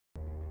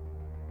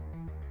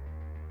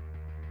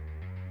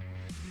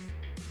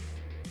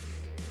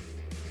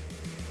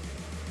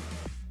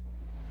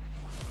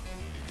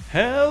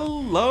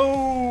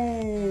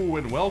Hello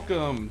and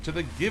welcome to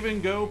the Give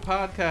and Go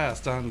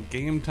podcast on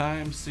Game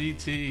Time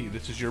CT.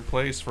 This is your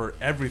place for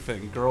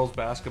everything girls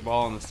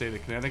basketball in the state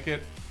of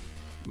Connecticut.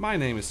 My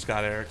name is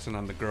Scott Erickson.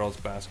 I'm the girls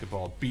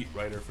basketball beat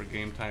writer for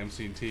Game Time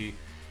CT,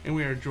 and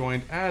we are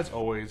joined as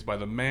always by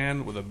the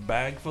man with a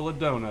bag full of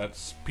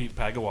donuts, Pete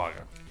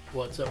Pagawaga.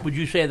 What's up? Would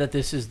you say that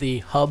this is the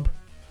hub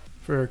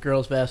for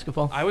girls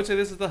basketball? I would say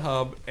this is the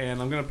hub,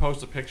 and I'm going to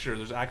post a picture.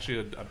 There's actually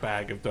a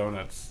bag of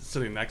donuts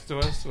sitting next to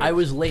us. I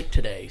was late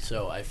today,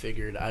 so I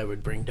figured I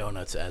would bring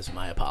donuts as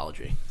my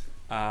apology.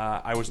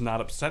 I was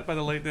not upset by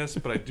the lateness,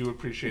 but I do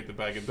appreciate the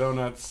bag of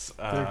donuts.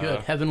 They're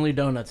good. Heavenly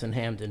Donuts in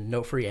Hamden.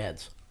 No free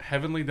ads.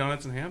 Heavenly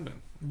Donuts in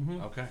Hamden.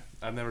 Mm-hmm. Okay.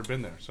 I've never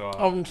been there. So.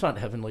 It's not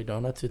Heavenly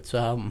Donuts. It's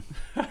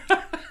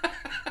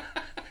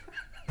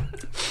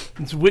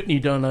it's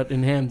Whitney Donut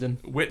in Hamden.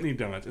 Whitney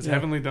Donuts. Is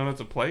Heavenly Donuts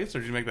a place, or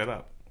did you make that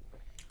up?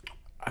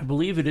 I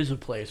believe it is a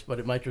place, but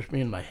it might just be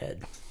in my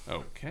head.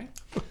 Okay.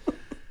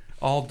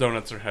 All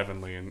donuts are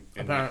heavenly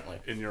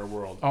apparently in your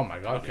world. Oh my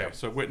God. Okay,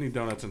 so Whitney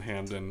Donuts in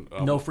Hamden.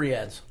 No free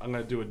ads. I'm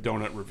going to do a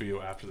donut review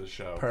after the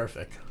show.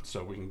 Perfect.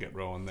 So we can get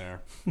rolling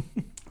there.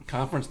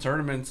 Conference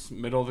tournaments,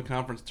 middle of the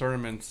conference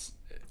tournaments.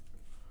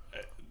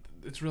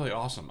 It's really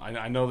awesome.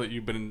 I know that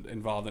you've been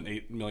involved in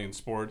 8 million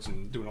sports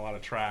and doing a lot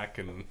of track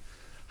and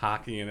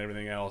hockey and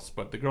everything else,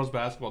 but the girls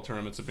basketball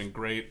tournaments have been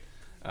great.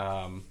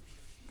 And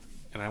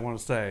I want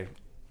to say,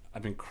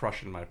 I've been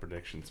crushing my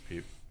predictions,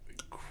 Pete.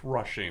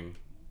 Crushing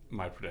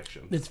my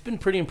predictions. It's been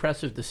pretty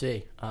impressive to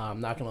see. I'm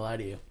not going to lie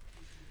to you.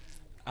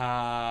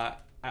 I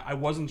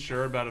wasn't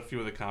sure about a few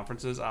of the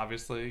conferences,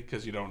 obviously,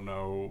 because you don't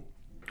know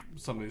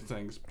some of these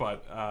things,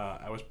 but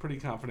I was pretty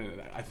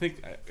confident. I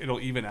think it'll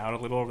even out a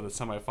little over the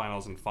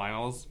semifinals and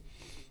finals,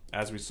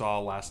 as we saw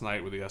last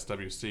night with the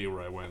SWC,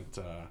 where I went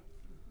 0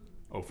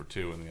 for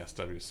 2 in the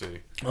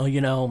SWC.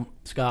 Well,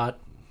 Scott,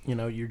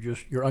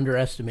 you're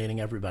underestimating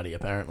everybody,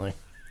 apparently.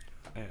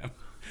 I am.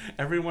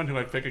 Everyone who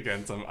I pick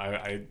against them,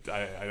 I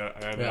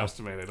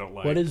underestimate. I don't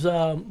like.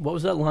 What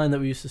was that line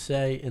that we used to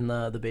say in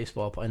the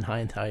baseball in High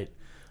and Tight?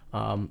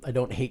 I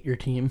don't hate your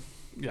team.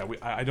 Yeah,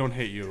 I don't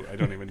hate you. I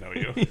don't even know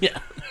you. Yeah.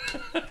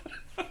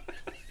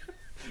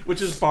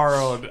 Which is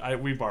borrowed.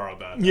 We borrowed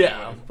that.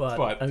 Yeah, anyway.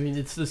 but I mean,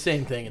 it's the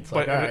same thing. It's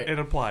like, but all right. It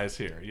applies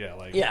here.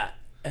 Yeah,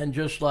 and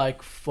just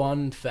like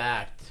fun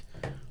fact,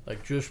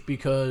 like just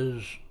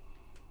because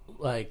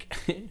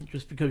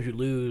you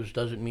lose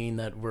doesn't mean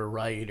that we're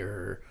right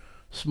or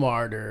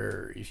smart,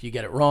 or if you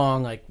get it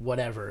wrong, like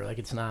whatever. Like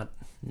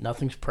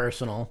nothing's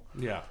personal.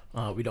 Yeah.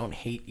 We don't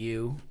hate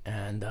you,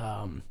 and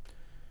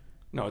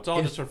no, it's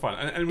all just for fun.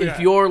 And if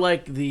you're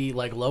like the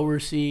lower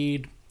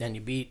seed and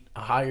you beat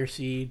a higher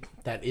seed,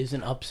 that is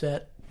an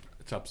upset.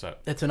 It's upset.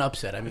 It's an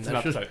upset. I mean, it's an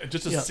upset.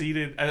 Just a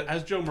seeded,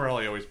 as Joe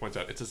Morelli always points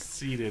out, it's a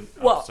seeded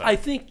upset. I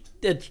think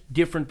that's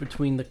different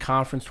between the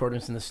conference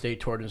tournaments and the state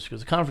tournaments,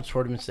 because the conference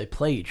tournaments, they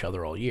play each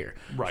other all year.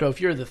 Right. So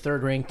if you're the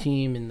third-ranked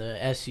team in the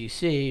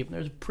SEC,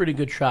 there's a pretty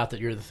good shot that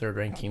you're the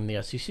third-ranked team in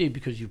the SEC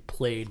because you've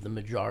played the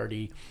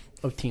majority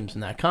of teams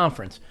in that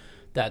conference.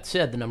 That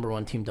said, the number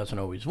one team doesn't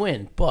always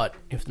win, but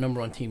if the number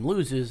one team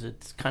loses,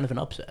 it's kind of an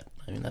upset.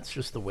 I mean, that's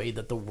just the way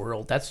that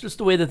that's just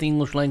the way that the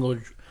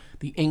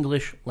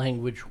English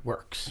language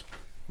works.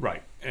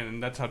 Right,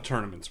 and that's how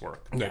tournaments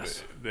work.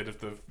 Yes. That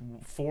if the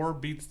 4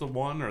 beats the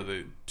 1 or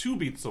the 2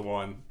 beats the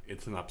 1,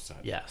 it's an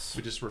upset. Yes.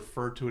 We just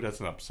refer to it as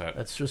an upset.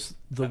 That's just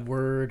the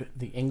word.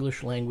 The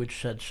English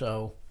language said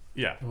so.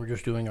 Yeah. And we're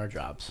just doing our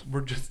jobs.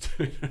 We're just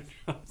doing our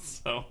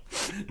jobs. So,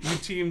 you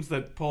teams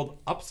that pulled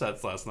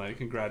upsets last night,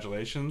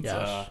 congratulations.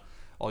 Yes.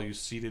 All you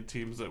seeded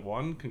teams that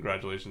won,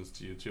 congratulations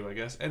to you too, I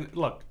guess. And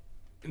look,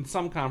 in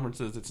some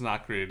conferences, it's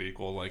not created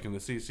equal. Like in the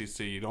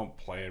CCC, you don't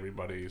play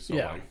everybody.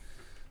 So,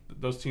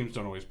 those teams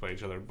don't always play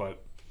each other,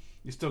 but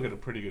you still get a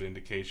pretty good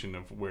indication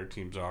of where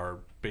teams are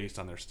based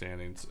on their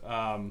standings.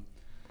 The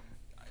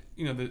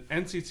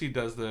NCC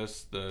does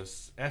this, the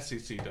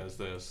SEC does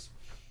this.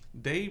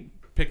 They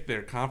pick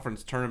their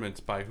conference tournaments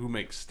by who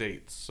makes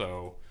states.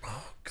 So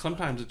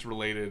sometimes it's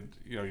related,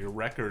 your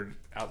record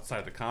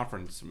outside the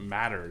conference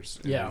matters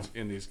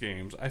in these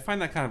games. I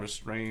find that kind of a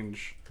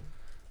strange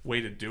way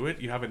to do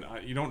it. You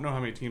don't know how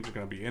many teams are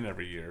going to be in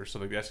every year. So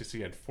the SEC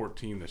had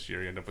 14 this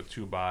year. You end up with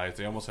 2 byes.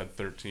 They almost had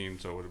 13,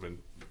 so it would have been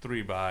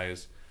 3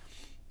 byes.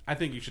 I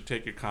think you should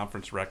take your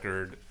conference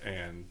record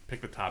and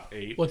pick the top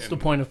 8. What's the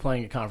point of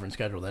playing a conference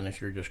schedule then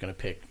if you're just going to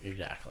pick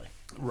exactly?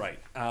 Right.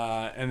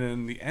 And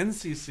then the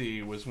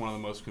NCC was one of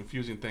the most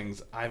confusing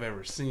things I've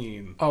ever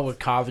seen. Oh, with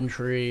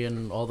Coventry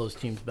and all those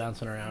teams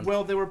bouncing around.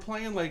 Well, they were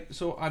playing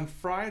so on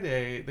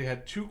Friday they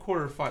had 2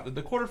 quarterfinals.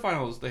 The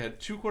quarterfinals, they had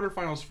 2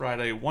 quarterfinals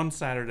Friday, 1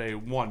 Saturday,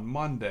 1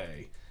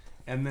 Monday.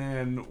 And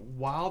then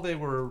while they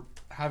were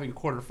having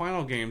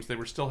quarterfinal games, they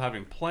were still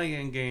having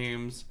play-in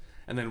games.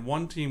 And then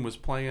one team was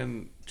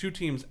playing 2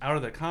 teams out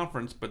of the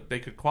conference, but they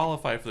could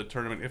qualify for the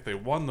tournament if they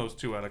won those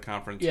 2 out of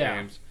conference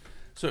games.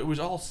 So it was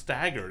all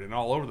staggered and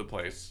all over the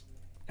place.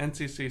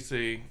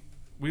 NCCC,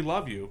 we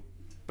love you,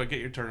 but get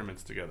your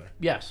tournaments together.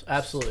 Yes,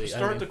 absolutely.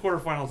 Start the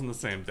quarterfinals on the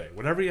same day.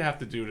 Whatever you have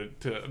to do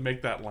to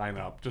make that line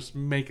up, just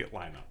make it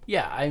line up.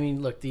 Yeah, I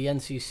mean, look, the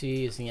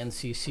NCC is the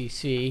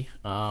NCCC.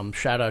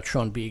 Shout out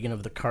Sean Began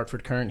of the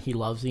Hartford Current. He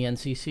loves the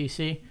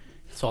NCCC.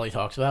 That's all he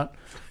talks about.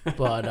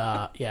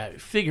 But, yeah,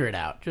 figure it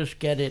out. Just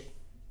get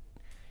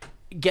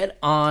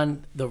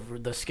on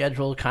the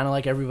schedule kind of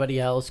like everybody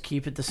else.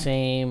 Keep it the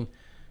same.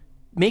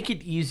 Make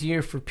it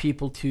easier for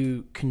people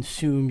to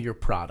consume your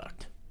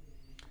product.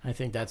 I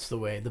think that's the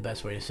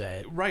best way to say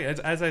it. Right.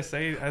 As I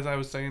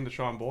was saying to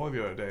Sean Boyle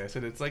the other day, I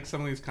said it's like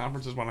some of these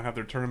conferences want to have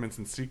their tournaments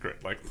in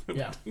secret. Like,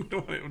 yeah. we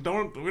don't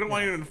want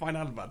anyone to find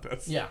out about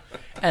this. Yeah,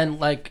 and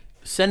like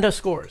send us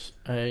scores.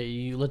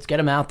 Let's get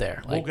them out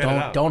there. Like,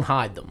 don't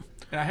hide them.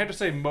 And I have to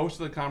say,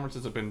 most of the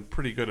conferences have been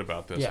pretty good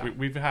about this. Yeah.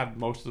 We've had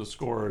most of the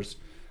scores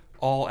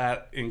all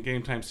in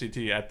Game Time CT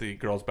at the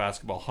Girls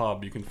Basketball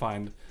Hub. You can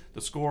find the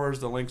scores,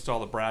 the links to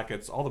all the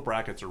brackets. All the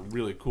brackets are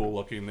really cool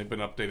looking. They've been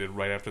updated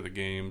right after the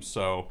game.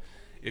 So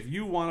if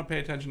you want to pay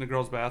attention to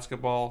girls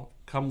basketball,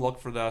 come look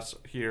for us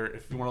here.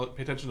 If you want to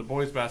pay attention to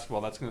boys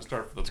basketball, that's going to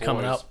start for the boys.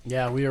 Coming up.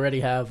 Yeah, we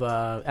already have,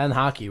 and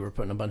hockey. We're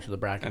putting a bunch of the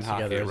brackets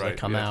together as they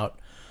come out.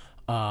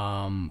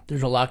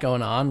 There's a lot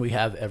going on. We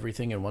have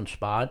everything in one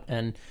spot.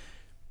 And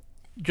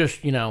just,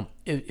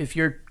 if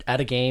you're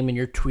at a game and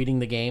you're tweeting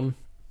the game,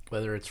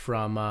 whether it's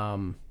from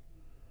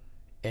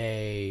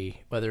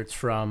a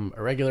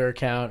regular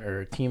account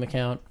or a team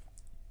account,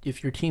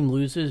 if your team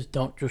loses,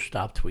 don't just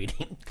stop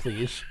tweeting,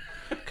 please,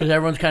 because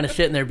everyone's kind of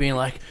sitting there being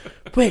like,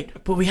 "Wait,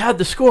 but we had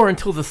the score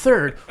until the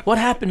third. What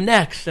happened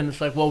next?" And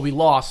it's like, "Well, we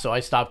lost, so I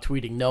stopped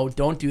tweeting." No,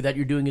 don't do that.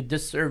 You're doing a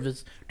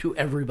disservice to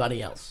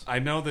everybody else. I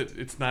know that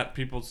it's not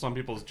some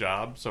people's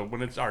job. So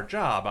when it's our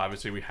job,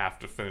 obviously we have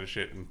to finish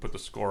it and put the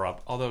score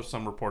up. Although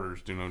some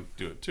reporters do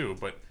it too.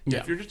 But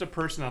if you're just a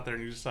person out there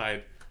and you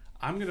decide,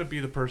 I'm going to be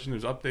the person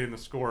who's updating the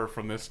score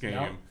from this game.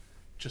 Yep.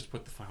 Just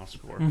put the final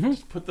score. Mm-hmm.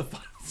 Just put the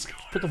final score.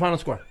 Put the final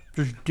score.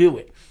 Just do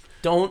it.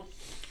 Don't.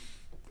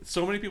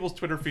 So many people's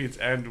Twitter feeds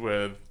end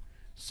with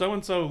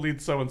so-and-so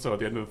leads so-and-so at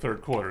the end of the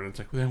third quarter. And it's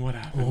like, well, then what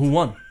happened? Who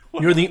won?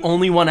 You're the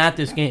only one at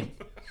this game.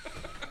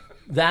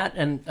 That,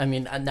 and I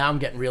mean, now I'm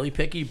getting really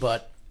picky,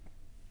 but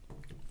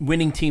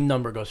winning team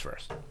number goes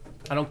first.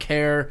 I don't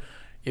care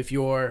if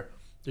you're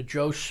the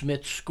Joe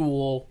Schmidt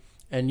school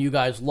and you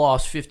guys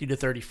lost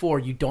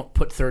 50-34, you don't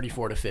put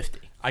 34-50.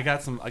 I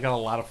got a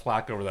lot of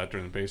flack over that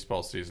during the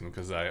baseball season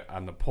because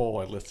on the poll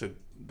I listed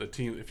the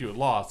team. If you had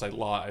lost,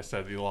 I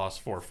said you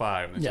lost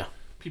 4-5. And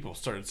people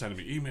started sending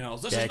me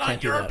emails. This is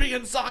not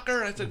European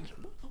soccer. I said,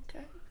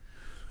 okay.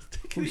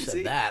 Who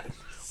said that?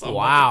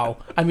 Wow.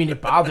 I mean, it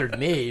bothered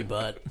me,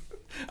 but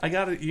I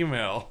got an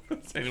email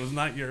saying it was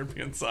not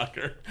European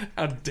soccer.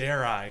 How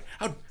dare I?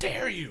 How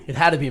dare you? It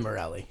had to be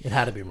Morelli.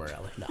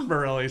 No.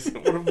 Morelli's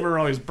one of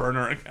Morelli's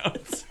burner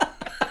accounts.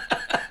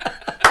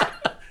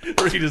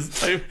 Where he just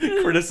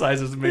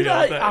criticizes me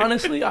all day.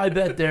 Honestly, I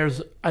bet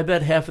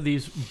half of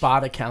these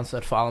bot accounts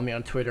that follow me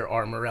on Twitter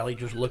are Morelli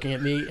just looking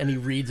at me, and he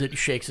reads it,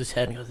 shakes his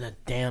head, and goes,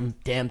 "That damn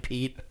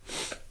Pete."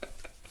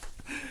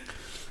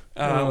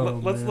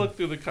 Let's look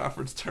through the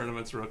conference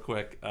tournaments real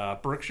quick.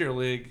 Berkshire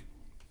League.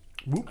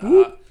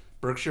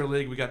 Berkshire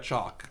League, we got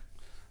Chalk.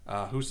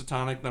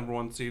 Housatonic, number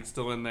 1 seed,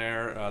 still in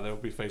there. They'll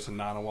be facing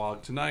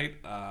Nonawag tonight.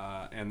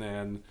 And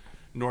then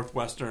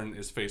Northwestern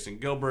is facing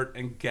Gilbert.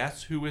 And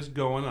guess who is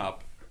going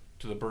up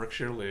to the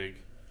Berkshire League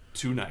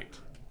tonight?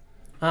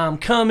 I'm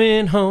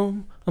coming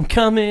home.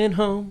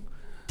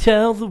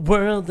 Tell the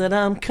world that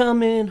I'm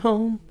coming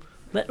home.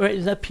 Right?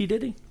 Is that P.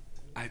 Diddy?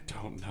 I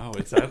don't know.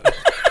 Is that?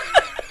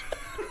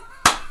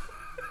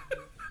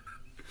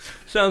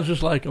 Sounds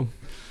just like him.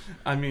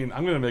 I mean,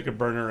 I'm going to make a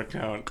burner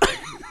account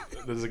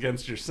that is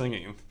against your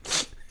singing.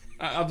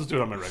 I'll just do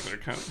it on my regular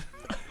account.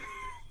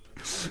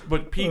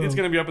 But Pete is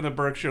going to be up in the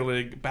Berkshire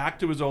League, back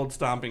to his old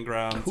stomping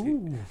grounds.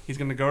 He's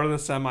going to go to the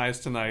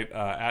semis tonight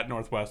at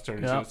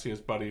Northwestern. He's going to see his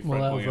buddy Fred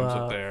Williams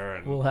up there.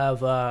 And we'll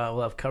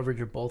have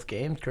coverage of both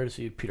games,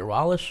 courtesy of Peter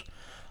Wallace.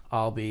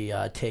 I'll be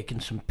taking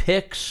some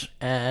pics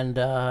and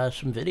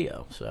some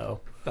video.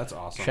 So that's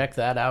awesome. Check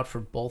that out for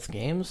both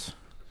games.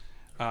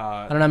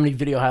 I don't know how many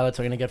video highlights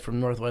I'm going to get from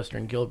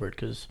Northwestern Gilbert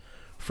because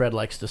Fred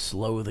likes to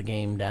slow the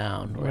game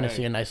down. We're going to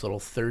see a nice little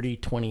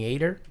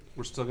 30-28er.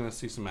 We're still going to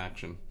see some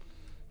action.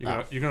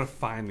 You're going to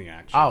find the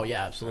action. Oh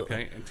yeah, absolutely.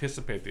 Okay,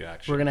 anticipate the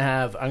action. I'm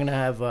going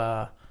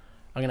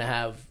to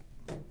have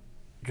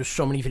just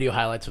so many video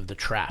highlights of the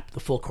trap,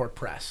 the full court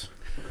press,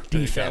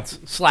 defense,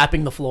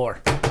 slapping the floor.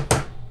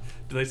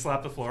 Do they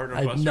slap the floor at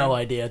Northwestern? I have no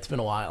idea. It's been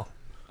a while.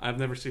 I've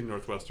never seen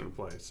Northwestern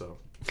play, so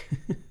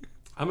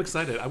I'm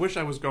excited. I wish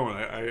I was going.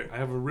 I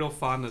have a real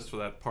fondness for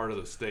that part of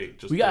the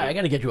state. I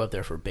got to get you up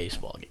there for a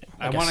baseball game.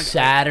 Like a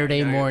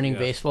Saturday morning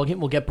baseball game.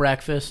 We'll get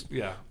breakfast.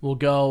 Yeah. We'll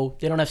go.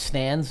 They don't have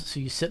stands, so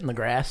you sit in the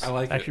grass. I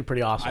like it's actually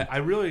pretty awesome.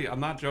 I'm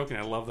not joking.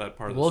 I love that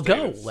part of the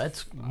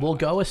state. We'll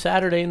go a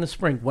Saturday in the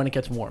spring when it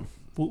gets warm.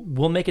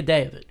 We'll make a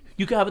day of it.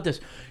 You can have it this.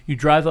 You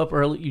drive up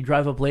early. You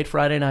drive up late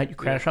Friday night. You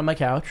crash on my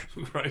couch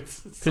Right.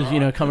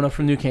 because coming up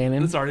from New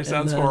Canaan. This already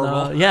sounds then,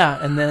 horrible.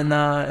 and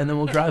then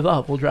we'll drive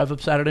up. We'll drive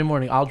up Saturday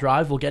morning. I'll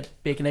drive. We'll get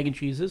bacon, egg, and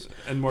cheeses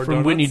And more from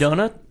donuts? Whitney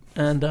Donut,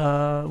 and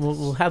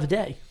we'll have a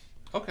day.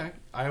 Okay.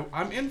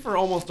 I'm in for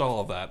almost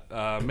all of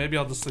that. Maybe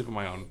I'll just sleep in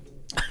my own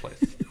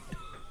place.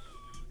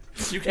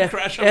 You can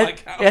crash on my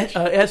couch.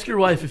 Ask your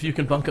wife if you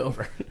can bunk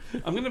over.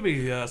 I'm going to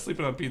be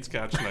sleeping on Pete's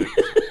couch tonight.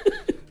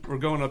 We're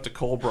going up to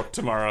Colebrook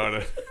tomorrow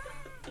to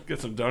get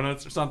some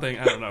donuts or something.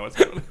 I don't know what's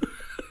happening.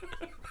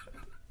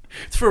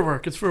 It's for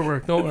work.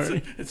 Don't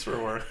worry. It's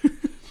for work.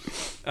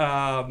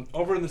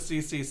 Over in the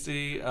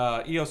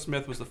CCC, E.O.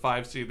 Smith was the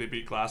 5 seed. They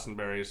beat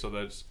Glastonbury, so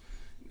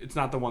it's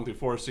not the 1 through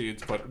 4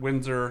 seeds, but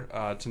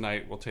Windsor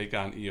tonight will take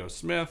on E.O.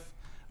 Smith.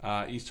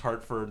 East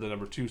Hartford, the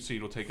number 2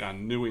 seed, will take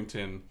on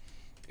Newington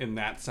in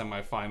that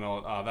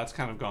semifinal. That's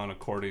kind of gone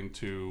according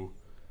to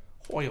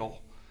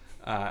Hoyle,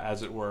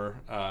 as it were,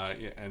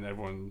 and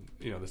everyone,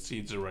 the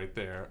seeds are right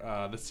there.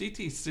 The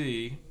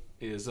CTC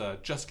is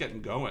just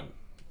getting going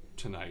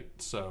tonight,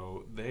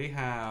 so they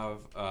have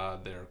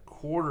their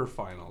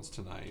quarterfinals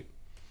tonight,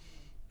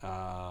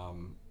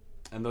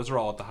 and those are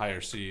all at the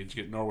higher seeds.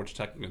 You get Norwich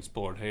Tech against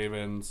Bullard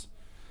Havens,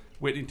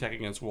 Whitney Tech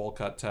against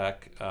Wolcott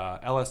Tech,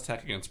 LS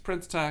Tech against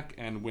Prince Tech,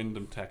 and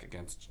Wyndham Tech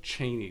against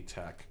Cheney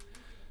Tech.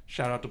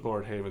 Shout out to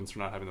Bullard Havens for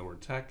not having the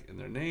word tech in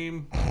their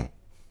name.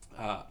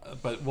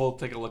 But we'll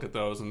take a look at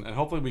those, and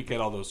hopefully we get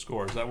all those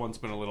scores. That one's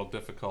been a little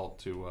difficult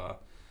to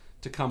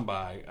come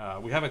by.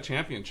 We have a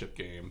championship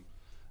game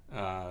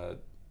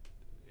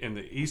in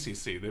the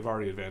ECC. They've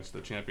already advanced to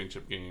the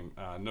championship game.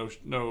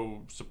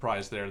 No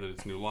surprise there that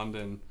it's New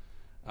London.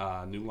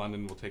 New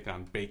London will take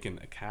on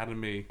Bacon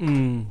Academy.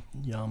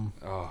 Yum.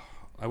 Oh,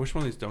 I wish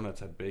one of these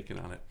donuts had bacon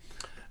on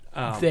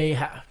it. They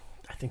have.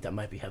 I think that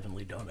might be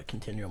Heavenly Donut.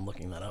 Continue. I'm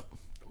looking that up.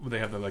 They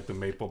have the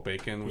maple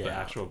bacon with the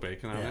actual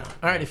bacon on it.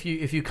 All right, if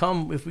we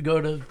go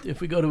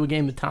to a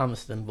game at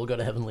Thomaston, we'll go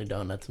to Heavenly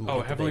Donuts. And we'll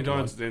get the Heavenly bacon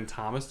Donuts one. in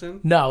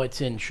Thomaston? No,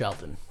 it's in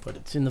Shelton, but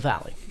it's in the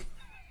valley.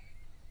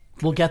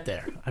 We'll get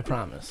there. I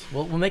promise.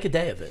 We'll make a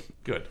day of it.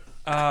 Good.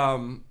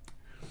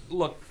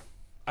 Look,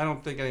 I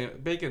don't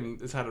think Bacon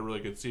has had a really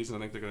good season. I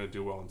think they're going to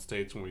do well in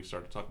states when we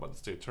start to talk about the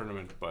state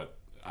tournament, but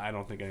I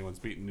don't think anyone's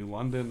beaten New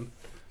London.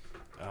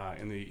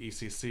 In the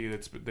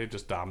ECC, they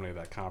just dominated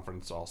that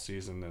conference all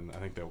season, and I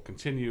think they will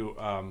continue.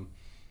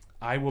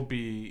 I will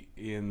be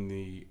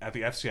at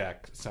the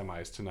FCIAC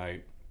semis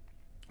tonight,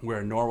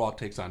 where Norwalk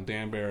takes on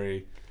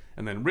Danbury,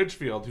 and then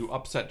Ridgefield, who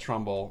upset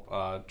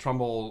Trumbull.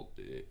 Trumbull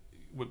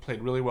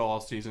played really well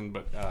all season,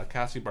 but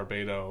Cassie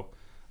Barbado,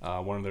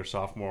 one of their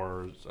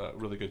sophomores,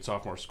 really good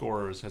sophomore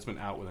scorers, has been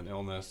out with an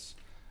illness.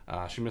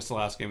 She missed the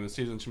last game of the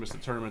season. She missed the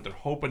tournament. They're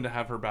hoping to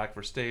have her back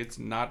for states.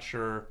 Not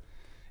sure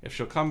if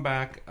she'll come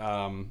back.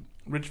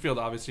 Ridgefield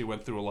obviously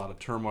went through a lot of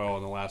turmoil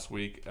in the last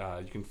week.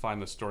 You can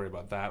find the story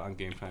about that on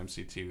Game Time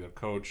CT. The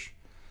coach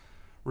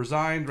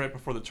resigned right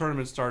before the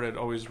tournament started.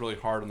 Always really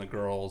hard on the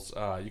girls.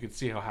 You could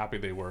see how happy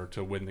they were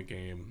to win the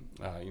game,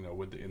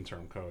 with the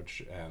interim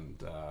coach.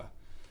 And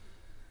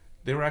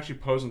they were actually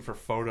posing for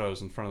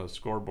photos in front of the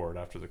scoreboard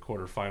after the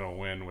quarterfinal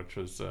win, which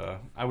was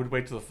I would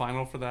wait to the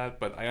final for that,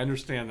 but I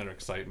understand their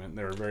excitement.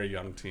 They're a very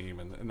young team,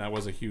 and that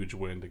was a huge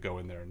win to go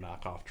in there and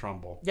knock off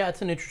Trumbull. Yeah,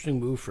 it's an interesting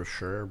move for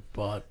sure,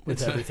 but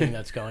with everything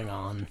that's going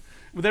on.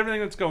 With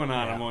everything that's going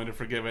on, I'm willing to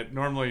forgive it.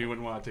 Normally you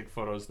wouldn't want to take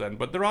photos then,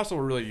 but they're also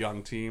a really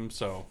young team,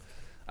 so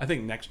I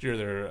think next year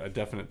they're a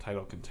definite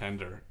title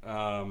contender.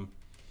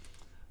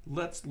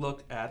 Let's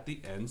look at the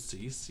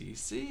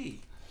NCCC.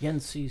 The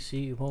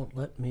NCC won't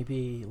let me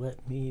be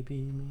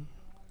me.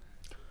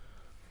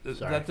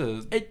 Sorry.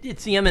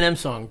 It's the Eminem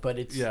song, but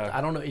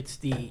I don't know. It's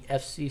the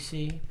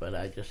FCC, but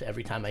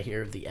every time I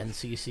hear of the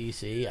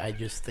NCCC, I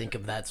just think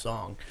of that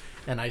song,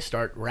 and I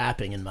start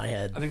rapping in my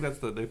head. I think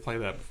they play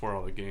that before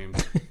all the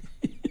games.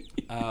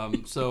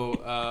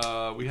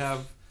 So we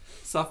have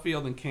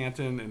Suffield and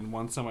Canton in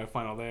one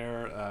semifinal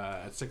there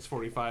at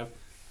 6:45.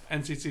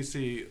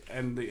 NCCC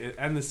and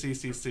the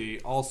CCC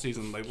all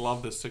season, they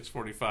love this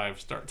 6:45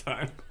 start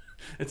time.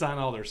 It's on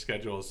all their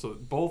schedules. So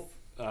both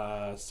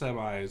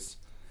semis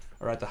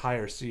are at the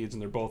higher seeds,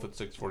 and they're both at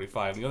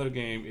 6:45. The other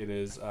game, it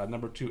is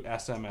number 2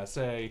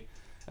 SMSA,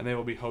 and they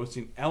will be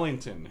hosting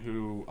Ellington,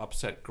 who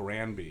upset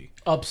Granby.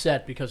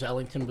 Upset because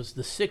Ellington was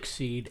the 6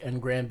 seed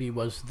and Granby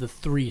was the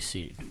 3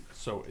 seed.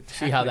 So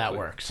see how that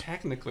works.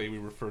 Technically, we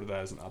refer to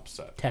that as an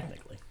upset.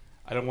 Technically.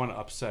 I don't want to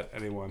upset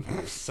anyone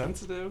who is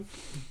sensitive,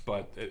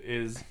 but it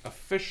is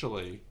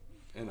officially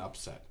an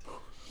upset.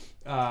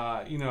 The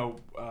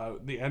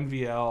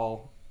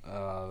NVL,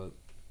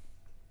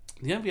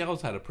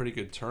 has had a pretty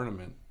good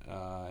tournament,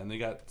 and they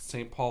got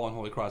St. Paul and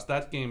Holy Cross.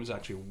 That game is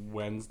actually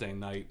Wednesday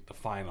night, the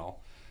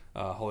final.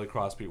 Holy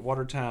Cross beat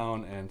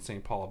Watertown, and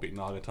St. Paul beat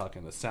Naugatuck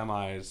in the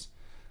semis.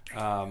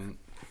 I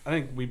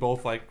think we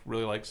both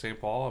really like St.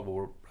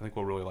 Paul. I think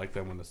we'll really like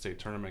them when the state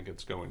tournament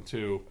gets going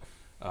too.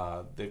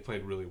 They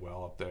played really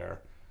well up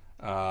there.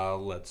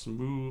 Let's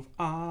move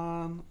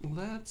on.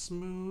 I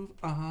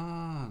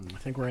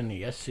think we're in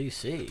the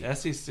SEC.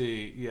 SEC,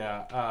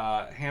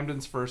 yeah.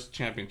 Hamden's first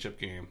championship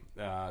game.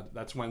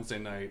 That's Wednesday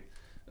night.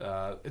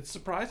 It's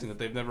surprising that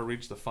they've never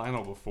reached the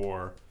final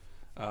before.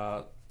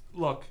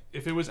 Look,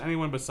 if it was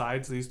anyone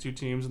besides these two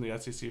teams in the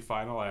SEC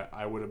final,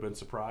 I would have been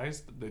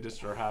surprised. They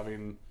just are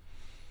having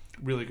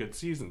really good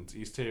seasons.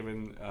 East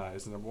Haven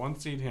is the number 1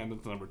 seed.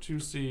 Hamden's the number 2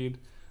 seed.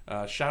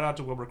 Shout out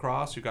to Wilbur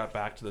Cross, who got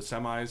back to the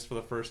semis for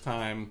the first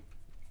time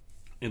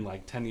in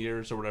like 10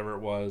 years or whatever it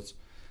was.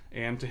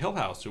 And to Hill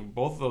House, who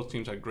both of those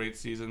teams had great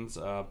seasons.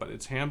 But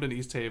it's Hamden,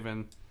 East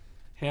Haven.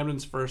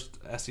 Hamden's first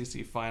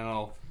SEC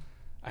final.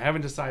 I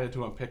haven't decided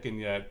who I'm picking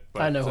yet.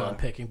 But, I know who I'm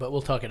picking, but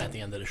we'll talk it at the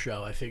end of the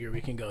show. I figure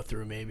we can go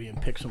through maybe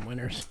and pick some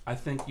winners. I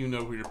think you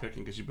know who you're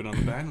picking because you've been on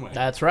the bandwagon.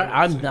 That's right.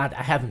 I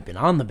haven't been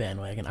on the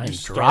bandwagon. I'm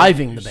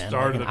driving the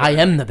bandwagon. I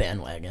am the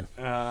bandwagon.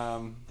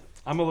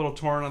 I'm a little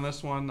torn on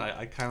this one.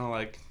 I kind of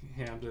like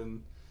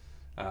Hamden,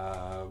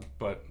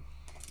 but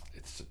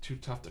it's too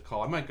tough to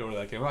call. I might go to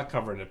that game. I'm not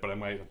covering it, but I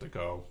might have to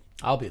go.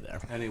 I'll be there.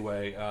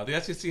 Anyway,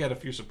 the SEC had a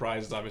few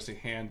surprises. Obviously,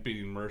 Hand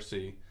beating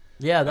Mercy.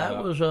 Yeah,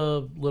 that was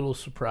a little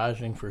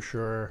surprising for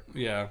sure.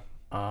 Yeah.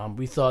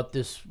 We thought,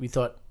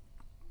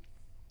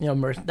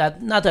 Mercy,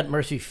 not that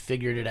Mercy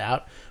figured it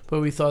out, but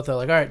we thought that,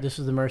 like, all right, this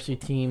is the Mercy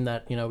team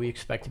that, we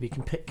expect to be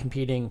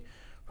competing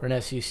for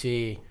an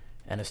SEC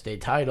and a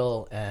state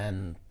title,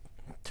 and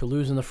to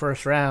lose in the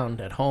first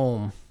round at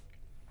home,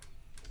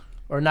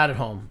 or not at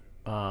home.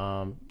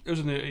 It was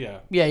in the, yeah.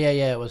 Yeah,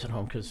 it was at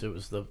home because it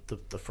was the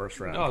first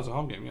round. Oh, it was a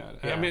home game, yeah.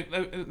 I mean,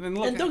 and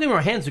look, and don't get me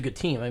wrong, Hand's a good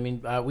team. I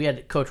mean, we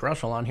had Coach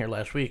Russell on here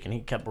last week, and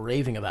he kept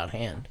raving about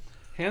Hand.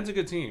 Hand's a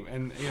good team,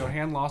 and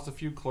Hand lost a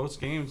few close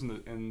games,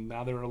 and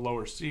now they're a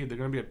lower seed. They're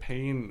going to be a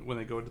pain when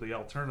they go to the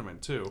L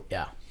tournament too.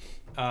 Yeah.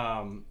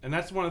 And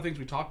that's one of the things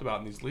we talked about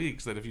in these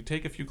leagues, that if you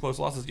take a few close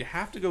losses, you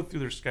have to go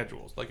through their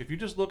schedules. Like, if you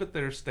just look at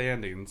their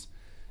standings,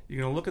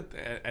 you're going to look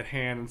at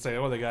Hand and say,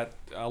 oh, they got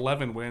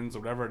 11 wins or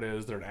whatever it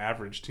is. They're an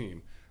average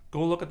team.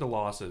 Go look at the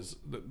losses.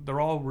 They're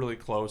all really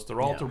close.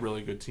 They're all to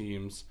really good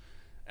teams.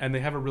 And they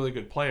have a really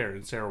good player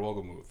in Sarah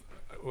Wogelmuth.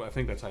 I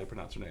think that's how you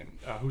pronounce her name.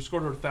 Who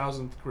scored her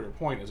 1,000th career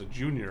point as a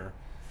junior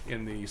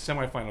in the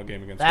semifinal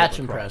game against That's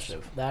Wilbur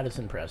impressive. Cross. That is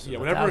impressive. Yeah,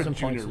 whenever a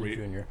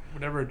junior,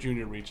 whenever a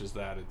junior reaches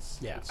that,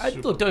 it's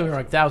look, don't get me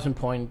wrong,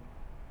 1,000-point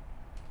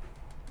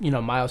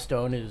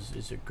milestone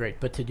is a great,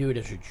 but to do it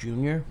as a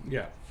junior,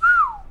 yeah.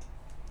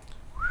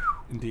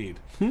 Indeed.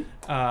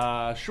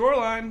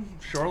 Shoreline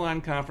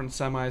Conference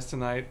semis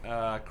tonight.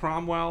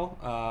 Cromwell.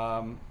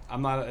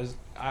 I'm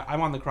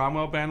on the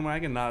Cromwell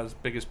bandwagon, not as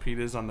big as Pete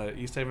is on the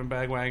East Haven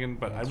bandwagon,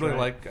 but I really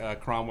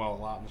like Cromwell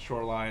a lot in the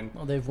Shoreline.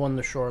 Well, they've won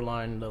the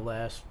Shoreline the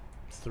last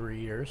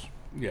 3 years.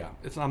 Yeah,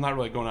 I'm not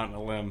really going out on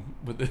a limb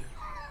with it.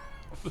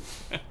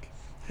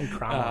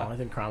 I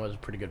think Cromwell's a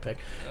pretty good pick.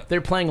 They're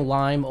playing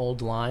Lime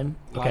Old Lime.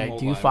 Okay,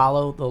 do you Lime.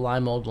 follow the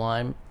Lime Old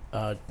Lime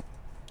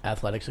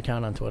athletics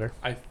account on Twitter?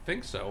 I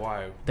think so.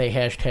 Why? They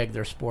hashtag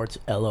their sports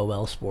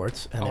LOL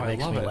Sports, and it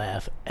makes me it.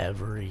 laugh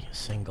every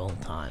single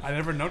time. I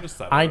never noticed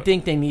that. I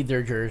think they need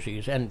their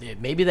jerseys, and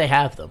maybe they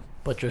have them,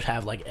 but just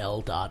have like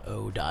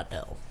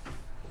L.O.L.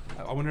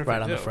 I wonder if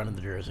right on the front of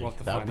the jersey. We'll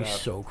that would be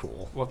so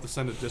cool. We'll have to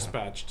send a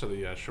dispatch to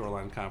the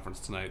Shoreline Conference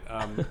tonight.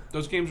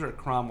 Those games are at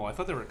Cromwell. I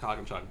thought they were at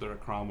Coggins. They're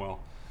at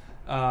Cromwell.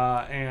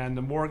 And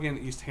the Morgan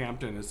East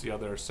Hampton is the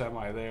other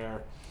semi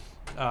there.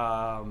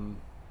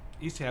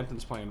 East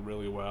Hampton's playing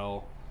really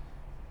well,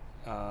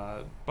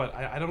 but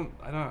I don't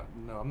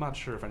know. I'm not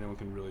sure if anyone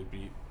can really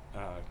beat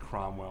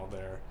Cromwell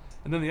there.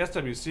 And then the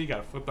SWC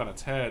got flipped on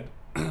its head,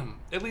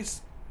 at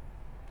least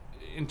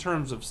in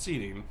terms of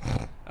seeding,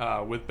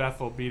 with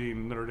Bethel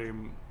beating Notre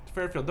Dame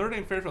Fairfield. Notre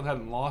Dame Fairfield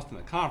hadn't lost in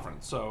the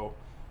conference, so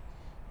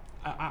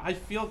I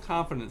feel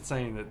confident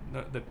saying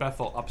that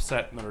Bethel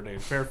upset Notre Dame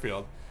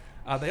Fairfield.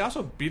 They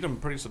also beat them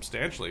pretty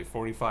substantially,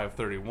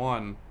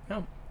 45-31.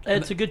 Yeah.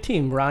 It's a good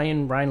team.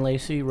 Ryan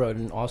Lacey wrote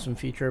an awesome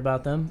feature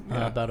about them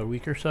about a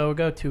week or so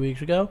ago, 2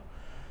 weeks ago.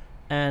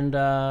 And,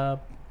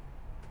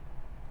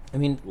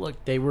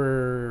 look, they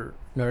were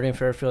Notre Dame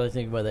Fairfield, I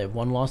think, they have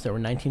one loss. They were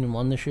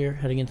 19-1 this year,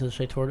 heading into the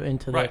state tournament,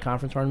 into the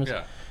conference tournaments.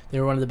 Yeah. They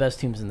were one of the best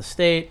teams in the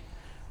state.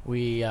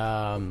 We,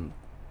 everyone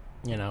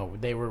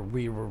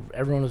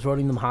was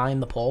voting them high in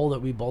the poll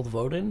that we both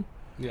voted.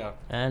 Yeah.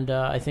 And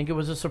I think it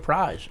was a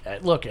surprise.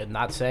 Look,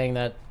 not saying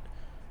that,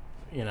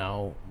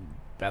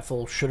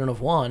 Bethel shouldn't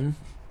have won,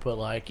 but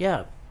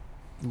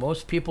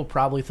most people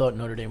probably thought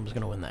Notre Dame was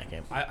going to win that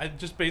game. I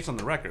just based on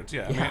the records,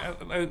 yeah.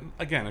 I mean,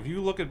 again, if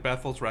you look at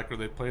Bethel's record,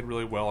 they played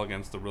really well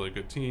against the really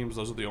good teams.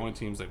 Those are the only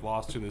teams they've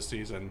lost to this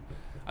season.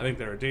 I think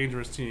they're a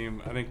dangerous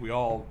team. I think we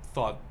all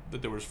thought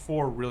that there was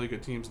 4 really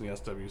good teams in the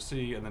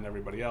SWC, and then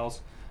everybody else.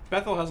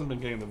 Bethel hasn't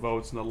been getting the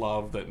votes and the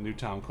love that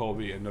Newtown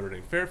Colby and Notre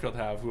Dame Fairfield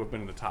have, who have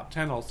been in the top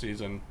 10 all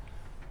season.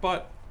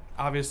 But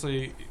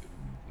obviously,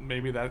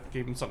 maybe that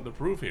gave them something to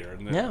prove here.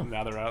 And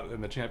now they're out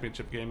in the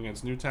championship game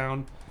against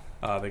Newtown.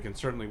 They can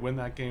certainly win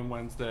that game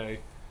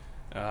Wednesday.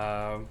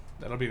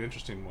 That'll be an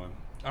interesting one.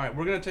 All right,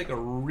 we're going to take a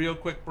real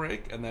quick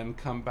break and then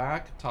come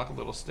back, talk a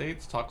little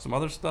states, talk some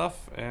other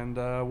stuff, and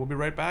we'll be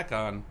right back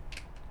on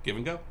Give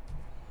and Go.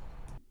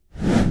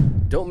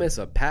 Don't miss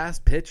a pass,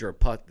 pitch, or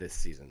putt this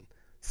season.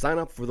 Sign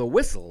up for the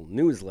Whistle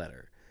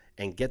newsletter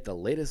and get the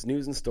latest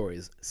news and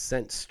stories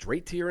sent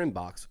straight to your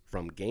inbox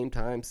from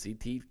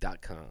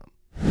GameTimeCT.com.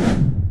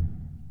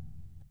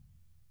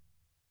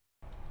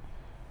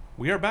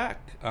 We are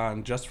back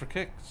on Just for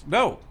Kicks.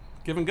 No,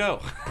 Give and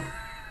Go.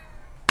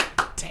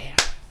 Damn.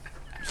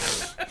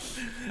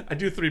 I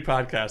do 3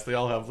 podcasts. They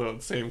all have the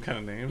same kind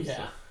of names. Yeah.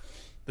 So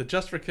the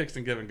Just for Kicks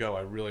and Give and Go,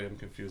 I really am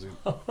confusing.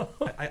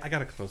 I got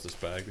to close this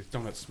bag. These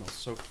donuts smell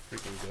so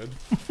freaking good.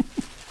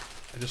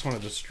 I just want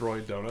to destroy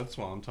donuts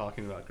while I'm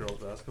talking about girls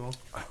basketball.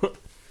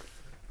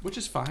 Which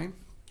is fine,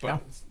 but Yeah.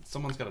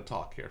 someone's got to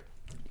talk here.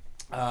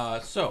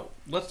 So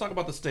let's talk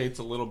about the states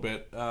a little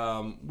bit.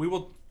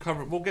 We'll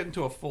get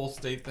into a full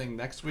state thing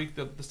next week.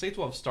 The states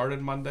will have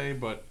started Monday,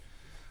 but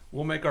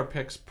we'll make our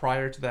picks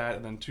prior to that,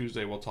 and then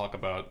Tuesday we'll talk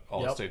about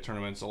all the state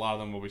tournaments. A lot of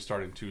them will be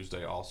starting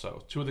Tuesday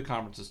also. 2 of the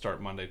conferences start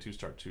Monday, 2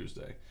 start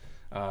Tuesday.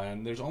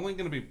 And there's only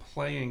going to be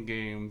playing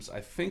games,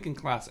 I think, in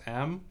Class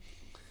M.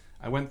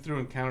 I went through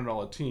and counted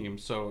all the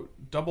teams. So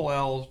Double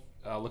L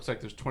looks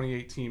like there's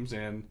 28 teams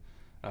in.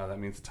 That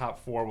means the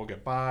top 4 will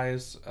get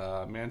buys.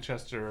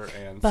 Manchester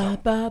and... Bye.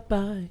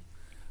 Bye.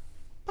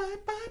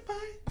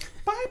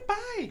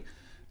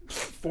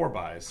 4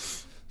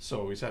 buys.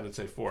 So we decided to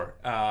say 4.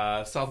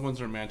 South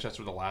Windsor and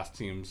Manchester are the last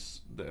teams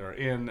that are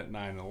in at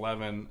 9 and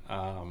 11.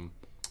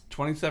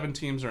 27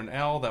 teams are in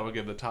L. That would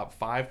give the top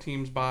 5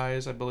 teams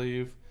buys, I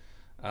believe.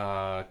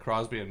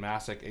 Crosby and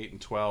Massac, 8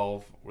 and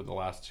 12, were the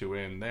last 2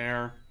 in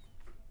there.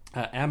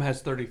 M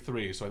has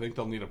 33, so I think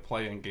they'll need a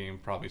play-in game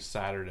probably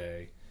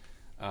Saturday,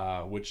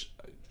 which,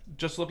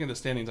 just looking at the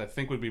standings, I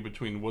think would be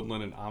between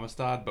Woodland and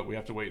Amistad, but we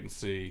have to wait and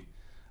see.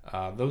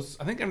 I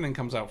think everything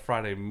comes out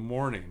Friday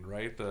morning,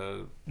 right?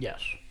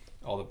 Yes.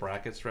 All the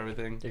brackets for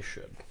everything. They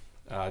should.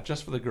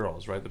 Just for the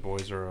girls, right? The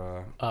boys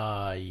are...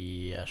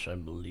 Yes, I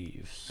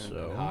believe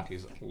so. And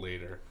hockey's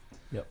later.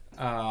 Yep.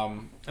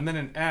 And then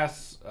in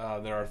S,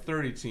 there are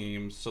 30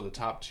 teams, so the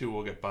top 2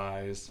 will get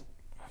buys.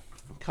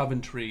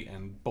 Coventry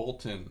and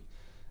Bolton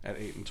at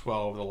 8 and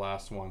 12, the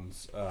last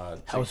ones.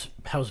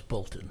 How's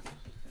Bolton?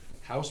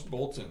 House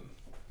Bolton.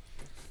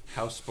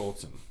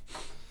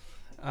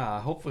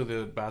 Hopefully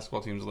the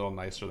basketball team's a little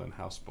nicer than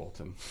House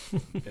Bolton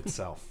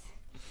itself.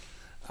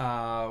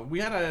 We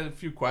had a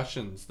few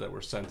questions that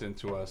were sent in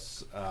to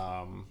us,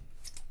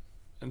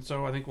 and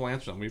so I think we'll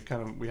answer them.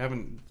 We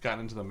haven't gotten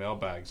into the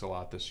mailbags a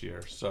lot this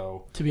year,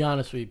 so To be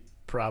honest, we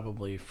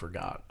probably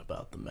forgot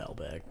about the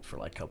mailbag for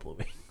like a couple of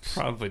weeks.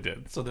 probably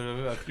did. So there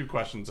are a few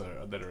questions that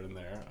are in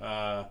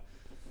there.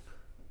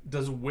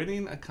 Does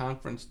winning a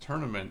conference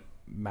tournament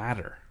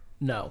matter?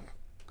 No.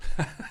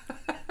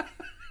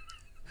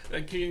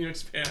 Can you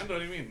expand? What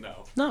do you mean?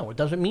 No. No, it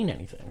doesn't mean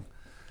anything.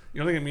 You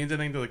don't think it means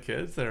anything to the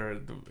kids that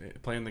are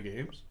playing the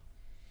games?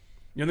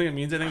 You don't think it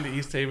means anything to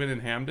East Haven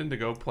and Hamden to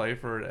go play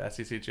for an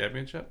SEC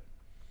championship?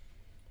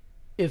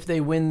 If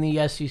they win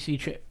the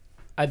SEC,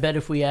 I bet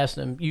if we ask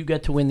them, you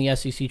get to win the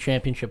SEC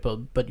championship,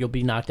 but you'll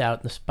be knocked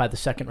out by the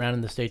second round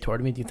in the state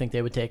tournament, do you think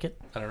they would take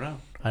it? I don't know.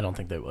 I don't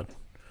think they would.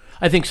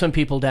 I think some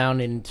people down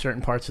in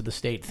certain parts of the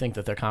state think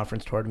that their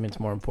conference tournament's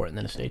more important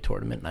than a state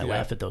tournament, and I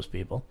laugh at those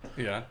people.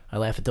 Yeah. I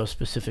laugh at those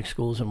specific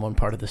schools in one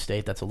part of the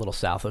state that's a little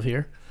south of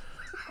here.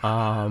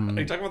 Are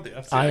you talking about the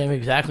FCIAC? I am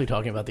exactly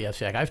talking about the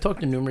FCIAC. I've talked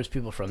to numerous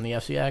people from the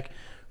FCIAC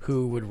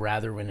who would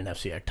rather win an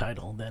FCIAC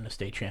title than a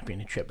state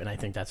championship, and I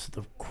think that's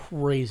the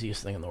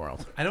craziest thing in the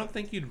world. I don't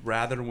think you'd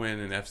rather win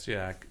an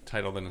FCIAC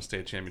title than a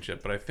state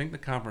championship, but I think the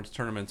conference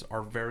tournaments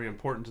are very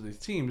important to these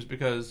teams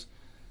because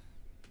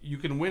you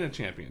can win a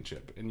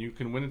championship, and you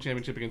can win a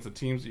championship against the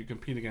teams that you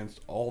compete against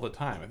all the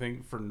time. I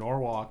think for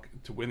Norwalk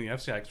to win the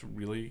FCIAC is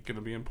really going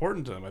to be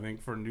important to them. I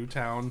think for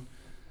Newtown,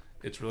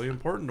 it's really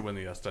important to win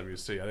the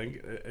SWC. I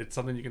think it's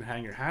something you can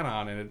hang your hat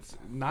on, and it's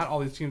not all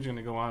these teams are going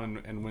to go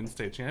on and win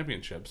state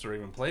championships or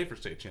even play for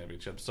state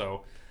championships.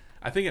 So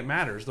I think it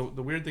matters. The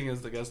weird thing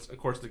is, I guess, of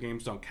course, the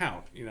games don't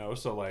count,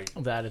 so like...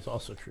 That is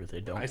also true.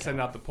 They don't count. sent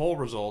out the poll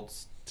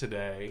results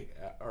today,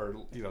 or,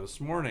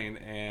 this morning,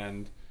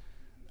 and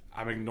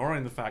I'm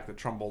ignoring the fact that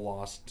Trumbull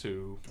lost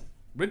to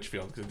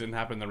Ridgefield because it didn't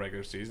happen in the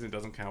regular season. It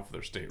doesn't count for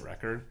their state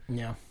record.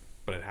 Yeah.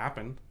 But it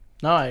happened.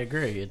 No, I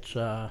agree. It's...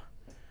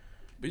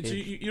 But so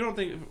you don't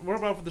think... What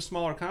about for the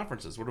smaller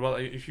conferences? What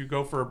about if you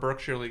go for a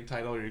Berkshire League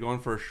title or you're going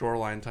for a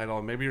Shoreline title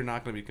and maybe you're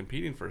not going to be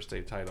competing for a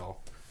state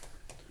title?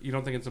 You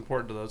don't think it's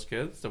important to those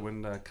kids to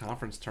win the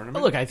conference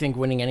tournament? Look, I think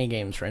winning any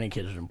games for any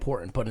kid is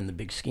important, but in the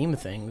big scheme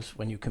of things,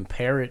 when you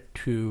compare it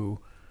to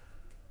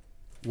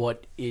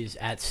what is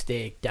at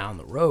stake down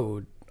the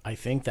road, I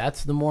think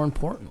that's the more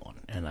important one.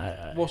 And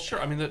well,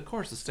 sure. I mean, of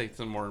course, the state's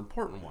the more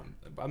important one.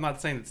 I'm not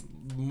saying it's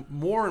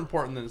more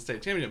important than the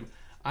state championship.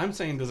 I'm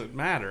saying, does it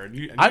matter?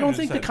 I don't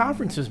think the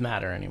conferences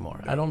matter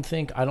anymore. I don't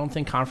think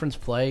conference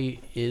play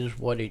is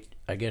what it,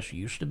 I guess,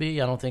 used to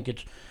be. I don't think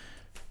it's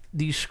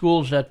these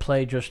schools that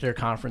play just their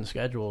conference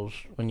schedules,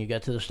 when you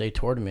get to the state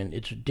tournament,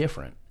 it's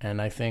different.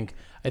 And I think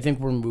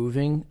we're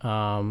moving.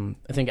 I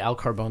think Al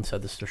Carbone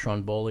said this to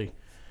Sean Boley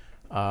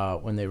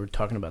when they were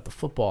talking about the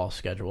football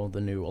schedule,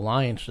 the new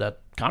alliance, that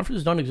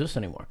conferences don't exist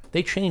anymore.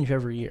 They change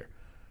every year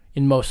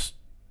in most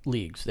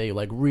leagues. They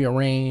like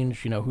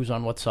rearrange, who's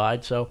on what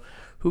side. So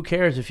who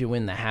cares if you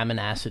win the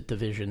Hammonasset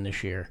division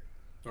this year?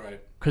 Right.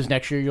 Because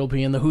next year you'll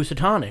be in the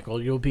Housatonic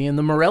or you'll be in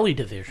the Morelli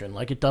division.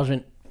 Like, it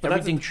doesn't. But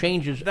everything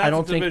changes. That's I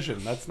don't a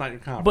division. That's not your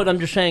conference. But I'm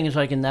just saying, is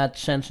like in that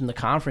sense, in the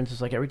conference,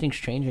 it's like everything's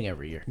changing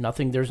every year.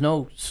 There's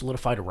no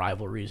solidified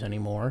rivalries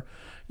anymore.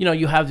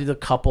 You have the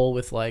couple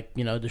with like,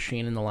 the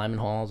Sheen and the Lyman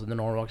Halls and the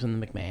Norwalks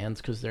and the McMahons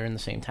because they're in the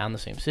same town, the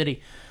same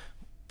city.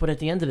 But at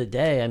the end of the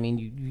day, I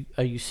mean,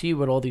 you see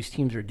what all these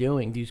teams are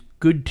doing. These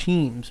good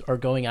teams are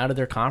going out of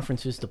their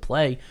conferences to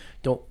play.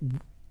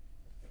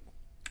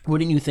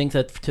 Wouldn't you think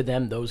that to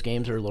them those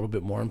games are a little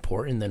bit more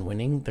important than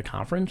winning the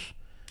conference?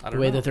 The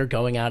way that they're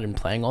going out and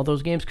playing all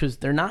those games, because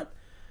they're not.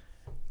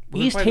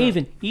 East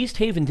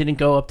Haven didn't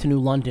go up to New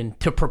London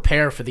to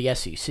prepare for the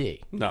SEC.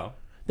 No,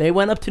 they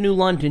went up to New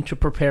London to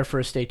prepare for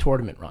a state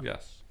tournament run.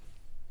 Yes,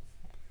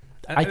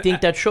 I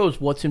think that shows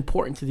what's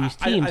important to these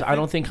teams. I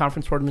don't think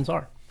conference tournaments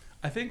are.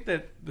 I think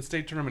that the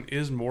state tournament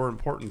is more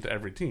important to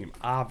every team.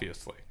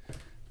 Obviously,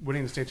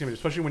 winning the state championship,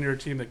 especially when you're a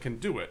team that can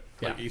do it,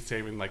 like East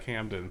Haven, like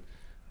Hamden.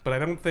 But I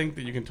don't think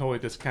that you can totally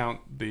discount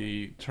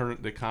the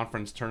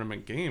conference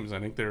tournament games. I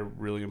think they're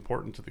really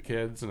important to the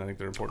kids, and I think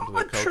they're important to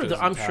the coaches.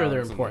 I'm sure they're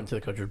important to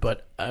the coaches,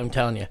 but I'm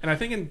telling you. And I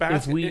think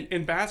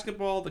in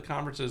basketball, the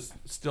conferences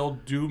still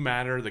do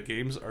matter. The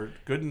games are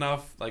good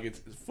enough. Like,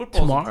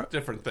 football's a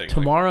different thing.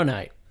 Tomorrow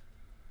night,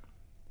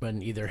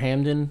 when either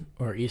Hamden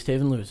or East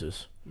Haven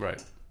loses,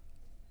 right,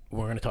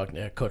 we're going to talk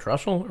to Coach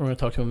Russell, or we're going to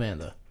talk to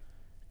Amanda.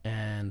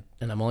 And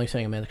I'm only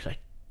saying Amanda because I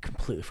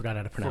completely forgot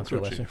how to pronounce her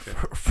last name.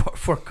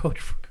 For Coach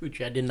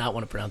Fercucci. I did not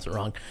want to pronounce it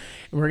wrong.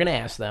 And we're going to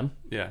ask them,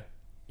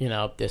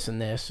 this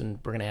and this, and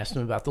we're going to ask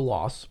them about the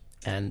loss.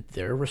 And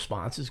their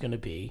response is going to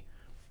be,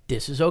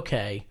 this is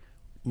okay.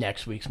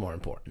 Next week's more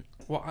important.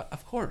 Well,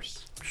 of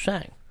course. Just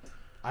saying.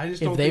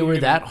 If they were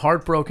that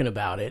heartbroken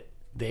about it,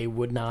 they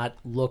would not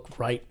look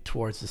right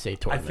towards the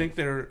state tournament. I think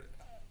they're...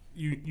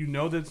 You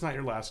know that it's not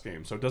your last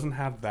game, so it doesn't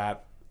have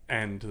that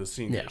end to the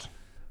seniors.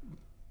 Yeah.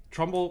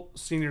 Trumbull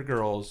senior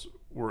girls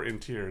were in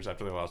tears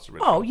after they lost to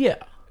Richmond. Oh,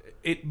 yeah.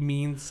 It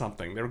means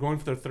something. They were going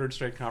for their third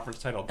straight conference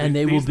title. And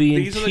they will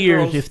be in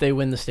tears if they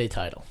win the state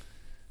title.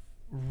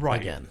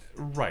 Right. Again.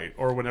 Right.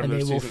 Or whenever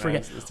their season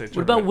ends in the state tournament.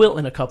 What about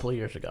Wilton a couple of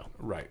years ago?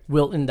 Right.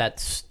 Wilton, that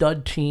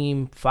stud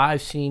team, 4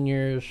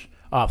 seniors,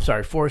 1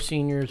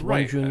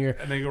 junior.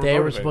 And they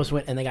were supposed to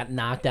win, and they got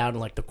knocked out in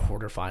like the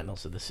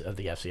quarterfinals of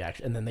the FC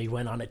action. And then they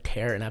went on a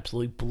tear and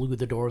absolutely blew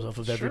the doors off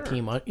of every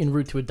team en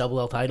route to a double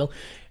L title.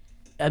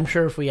 I'm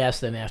sure if we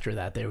asked them after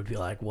that, they would be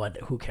like, "What?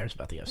 Who cares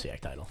about the FCAC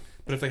title?"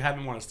 But if they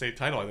hadn't won a state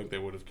title, I think they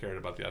would have cared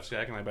about the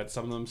FCAC, and I bet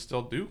some of them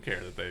still do care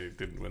that they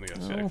didn't win the FCAC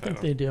title. I don't think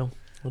they do.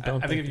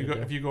 I think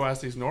if you go ask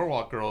these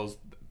Norwalk girls,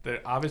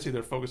 they're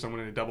focused on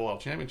winning a double L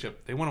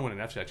championship. They want to win an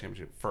FCAC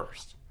championship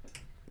first.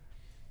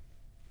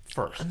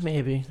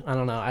 Maybe. I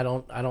don't know. I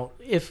don't.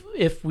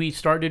 If we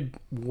started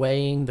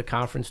weighing the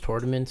conference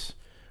tournaments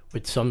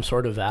with some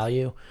sort of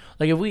value,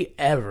 like if we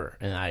ever,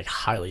 and I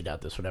highly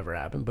doubt this would ever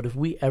happen, but if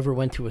we ever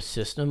went to a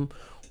system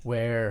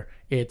where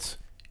it's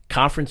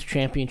conference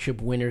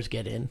championship winners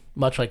get in,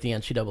 much like the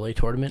NCAA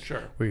tournament,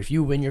 where if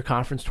you win your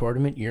conference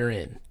tournament, you're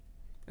in.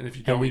 And if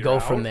you don't, and we go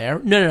out? From there.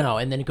 No.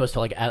 And then it goes to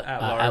like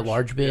at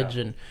large bids,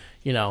 and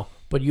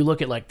But you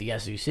look at like the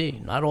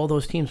SEC, not all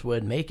those teams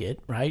would make it,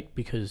 right?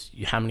 Because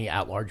how many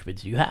at large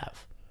bids do you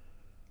have?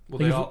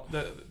 Well,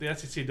 the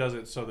SEC does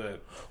it so that...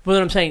 Well,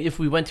 then I'm saying if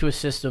we went to a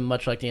system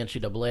much like the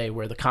NCAA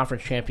where the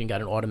conference champion got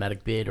an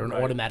automatic bid or an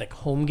automatic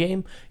home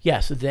game,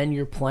 yes, then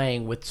you're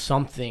playing with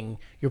something.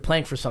 You're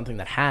playing for something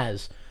that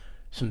has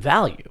some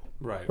value.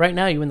 Right. Right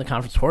now, you win the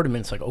conference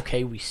tournament, it's like,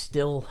 okay, we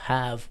still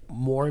have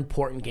more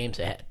important games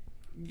ahead.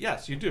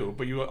 Yes, you do,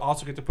 but you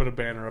also get to put a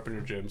banner up in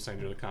your gym saying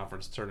you're the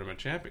conference tournament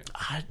champion.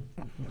 I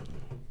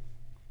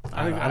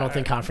don't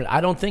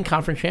think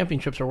conference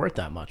championships are worth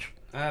that much.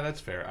 That's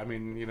fair. I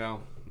mean,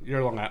 you're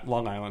a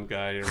Long Island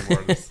guy. You're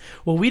more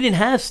well, we didn't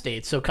have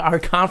states, so our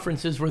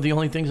conferences were the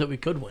only things that we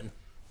could win.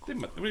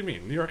 What do you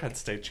mean? New York had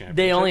state championships.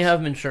 They only have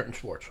them in certain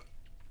sports.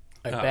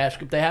 Like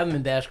they have them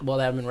in basketball,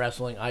 they have them in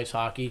wrestling, ice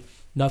hockey,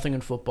 nothing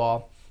in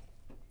football,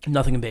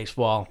 nothing in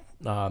baseball,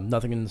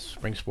 nothing in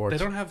spring sports.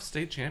 They don't have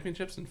state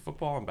championships in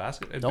football and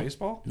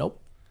baseball? Nope.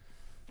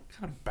 What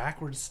kind of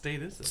backwards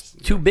state is this?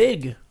 Too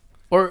big.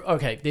 Or,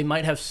 okay, they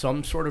might have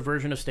some sort of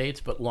version of states,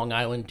 but Long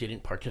Island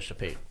didn't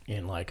participate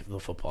in, like, the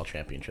football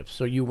championships.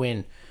 So you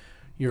win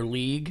your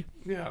league,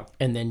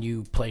 and then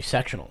you play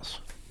sectionals.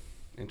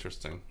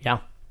 Interesting. Yeah.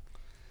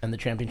 And the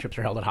championships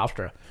are held at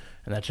Hofstra,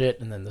 and that's it.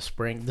 And then the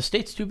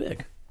state's too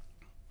big.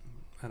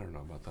 I don't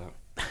know about that.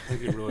 I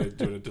think you're really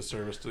doing a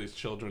disservice to these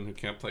children who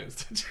can't play in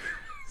state.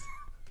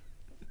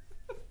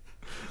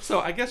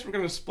 So I guess we're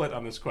going to split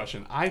on this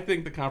question. I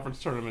think the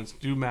conference tournaments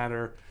do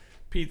matter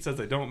Pete says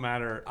they don't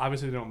matter.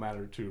 Obviously, they don't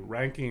matter to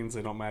rankings.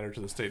 They don't matter to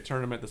the state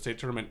tournament. The state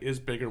tournament is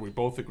bigger. We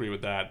both agree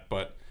with that.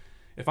 But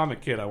if I'm a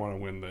kid, I want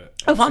to win the.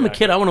 If I'm a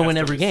kid, I want to win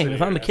every SWC, game.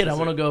 If I'm a kid, I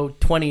want to go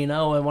 20-0.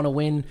 I want to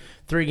win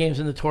 3 games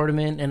in the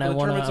tournament, and I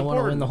want to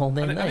win the whole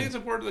damn I think thing. it's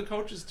important to the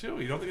coaches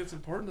too. You don't think it's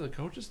important to the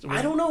coaches to win?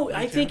 I don't know.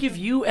 I think if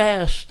you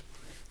asked,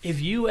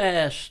 let's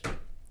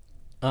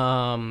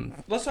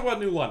talk about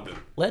New London.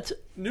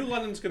 New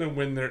London's going to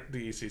win the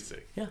ECC.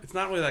 Yeah. It's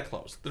not really that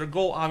close. Their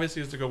goal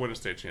obviously is to go win a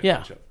state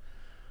championship.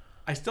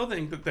 I still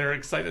think that they're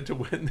excited to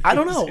win the I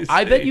don't know. ECC.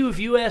 I bet you if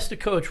you asked a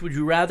coach, would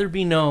you rather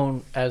be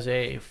known as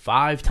a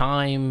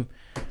 5-time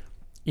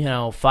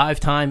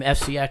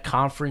FCX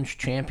conference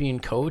champion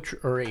coach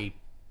or a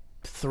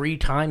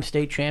 3-time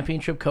state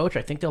championship coach?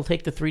 I think they'll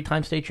take the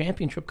 3-time state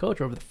championship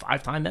coach over the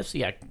 5-time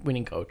FCX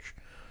winning coach.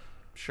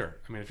 Sure.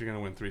 I mean, if you're going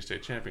to win 3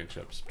 state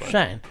championships. But.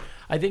 Saying.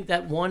 I think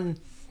that one,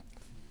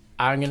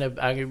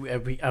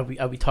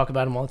 we talk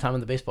about him all the time on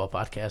the baseball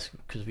podcast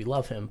because we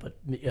love him, but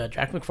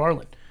Jack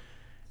McFarland.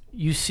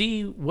 You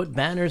see what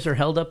banners are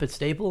held up at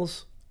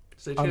Staples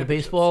on the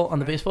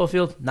baseball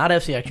field? Not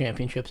FCX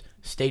championships,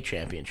 state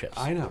championships.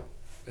 I know.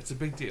 It's a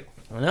big deal.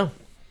 I know.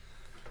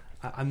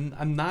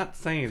 I'm not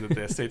saying that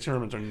the state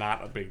tournaments are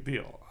not a big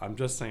deal. I'm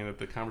just saying that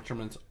the conference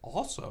tournaments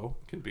also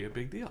can be a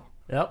big deal.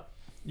 Yep.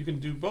 You can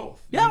do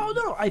both. Yeah,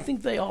 no, I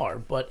think they are.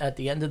 But at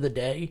the end of the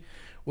day,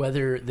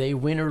 whether they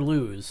win or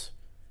lose,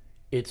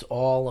 it's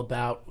all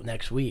about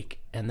next week.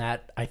 And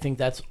that I think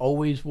that's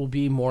always will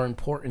be more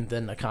important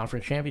than the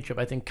conference championship.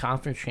 I think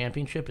conference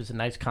championship is a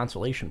nice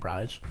consolation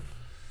prize.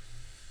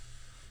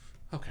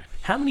 Okay.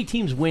 How many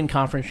teams win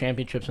conference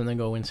championships and then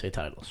go win state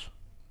titles?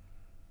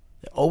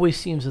 It always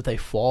seems that they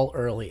fall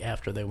early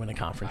after they win a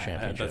conference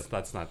championship.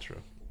 That's not true.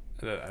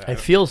 It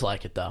feels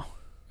like it though.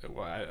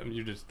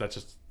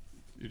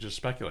 You're just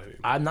speculating.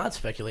 I'm not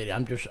speculating.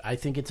 I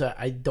think it's a.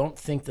 I don't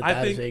think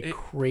that is a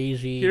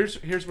crazy.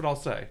 Here's what I'll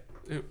say.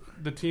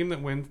 The team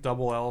that wins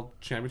Double L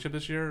championship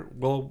this year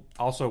will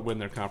also win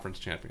their conference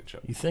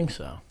championship. You think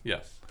so?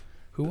 Yes.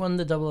 Who won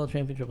the Double L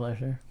championship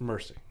last year?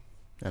 Mercy.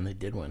 And they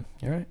did win.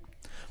 You're right.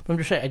 But I'm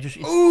just saying. It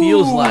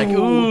feels like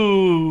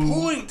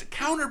point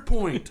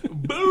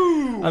counterpoint.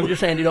 Boom. I'm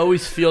just saying. It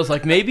always feels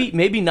like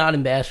maybe not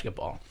in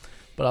basketball.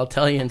 But I'll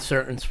tell you, in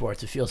certain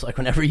sports, it feels like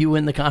whenever you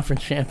win the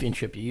conference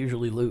championship, you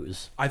usually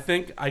lose. I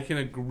think I can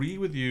agree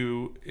with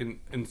you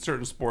in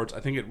certain sports.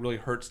 I think it really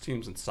hurts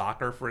teams in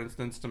soccer, for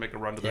instance, to make a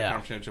run to the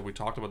conference championship. We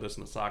talked about this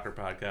in the soccer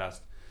podcast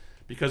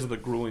because of the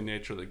grueling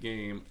nature of the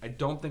game. I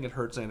don't think it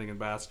hurts anything in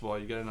basketball.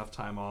 You get enough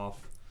time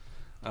off.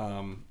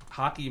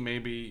 Hockey,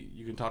 maybe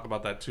you can talk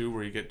about that too,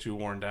 where you get too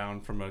worn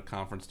down from a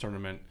conference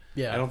tournament.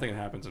 Yeah. I don't think it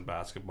happens in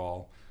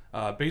basketball.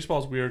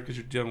 Baseball's weird because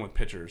you're dealing with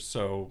pitchers,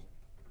 so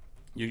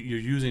you're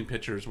using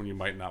pitchers when you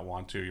might not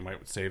want to. You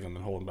might save them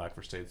and hold them back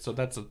for states. So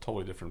that's a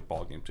totally different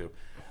ballgame too.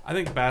 I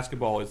think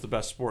basketball is the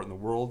best sport in the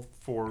world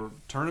for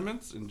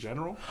tournaments in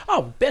general.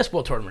 Oh,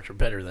 basketball tournaments are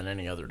better than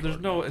any other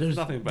tournament. There's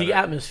nothing better. The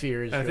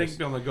atmosphere is. I think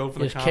being able to go for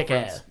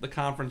the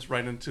conference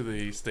right into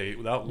the state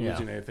without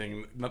losing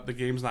anything. The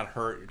game's not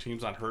hurt. Your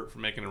team's not hurt for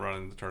making a run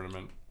in the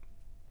tournament,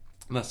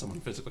 unless someone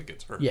physically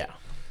gets hurt. Yeah.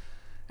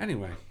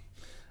 Anyway.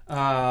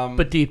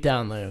 But deep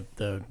down, at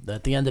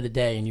the end of the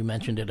day, and you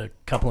mentioned it a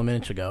couple of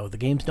minutes ago, the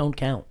games don't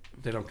count.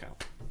 They don't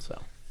count. So.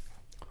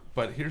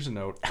 But here's a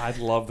note. I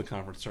love the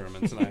conference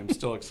tournaments, and I'm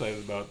still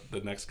excited about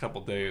the next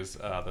couple days,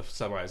 the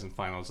semis and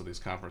finals of these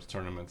conference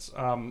tournaments.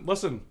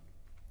 Listen,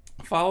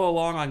 follow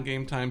along on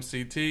Game Time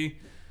CT.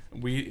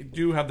 We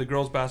do have the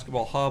Girls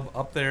Basketball Hub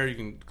up there. You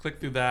can click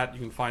through that. You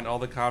can find all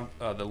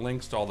the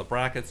links to all the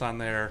brackets on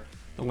there.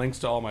 The links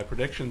to all my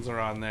predictions are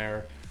on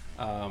there.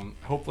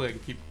 Hopefully I can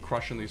keep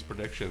crushing these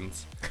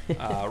predictions.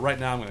 Right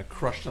now I'm going to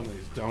crush some of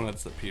these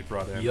donuts that Pete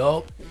brought in.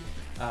 Yup.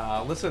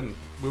 Listen,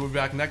 we'll be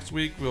back next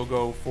week. We'll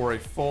go for a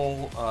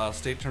full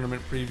state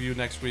tournament preview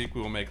next week.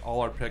 We will make all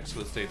our picks for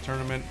the state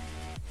tournament.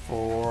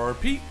 For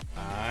Pete,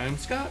 I'm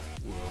Scott.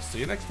 We'll see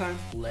you next time.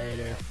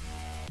 Later.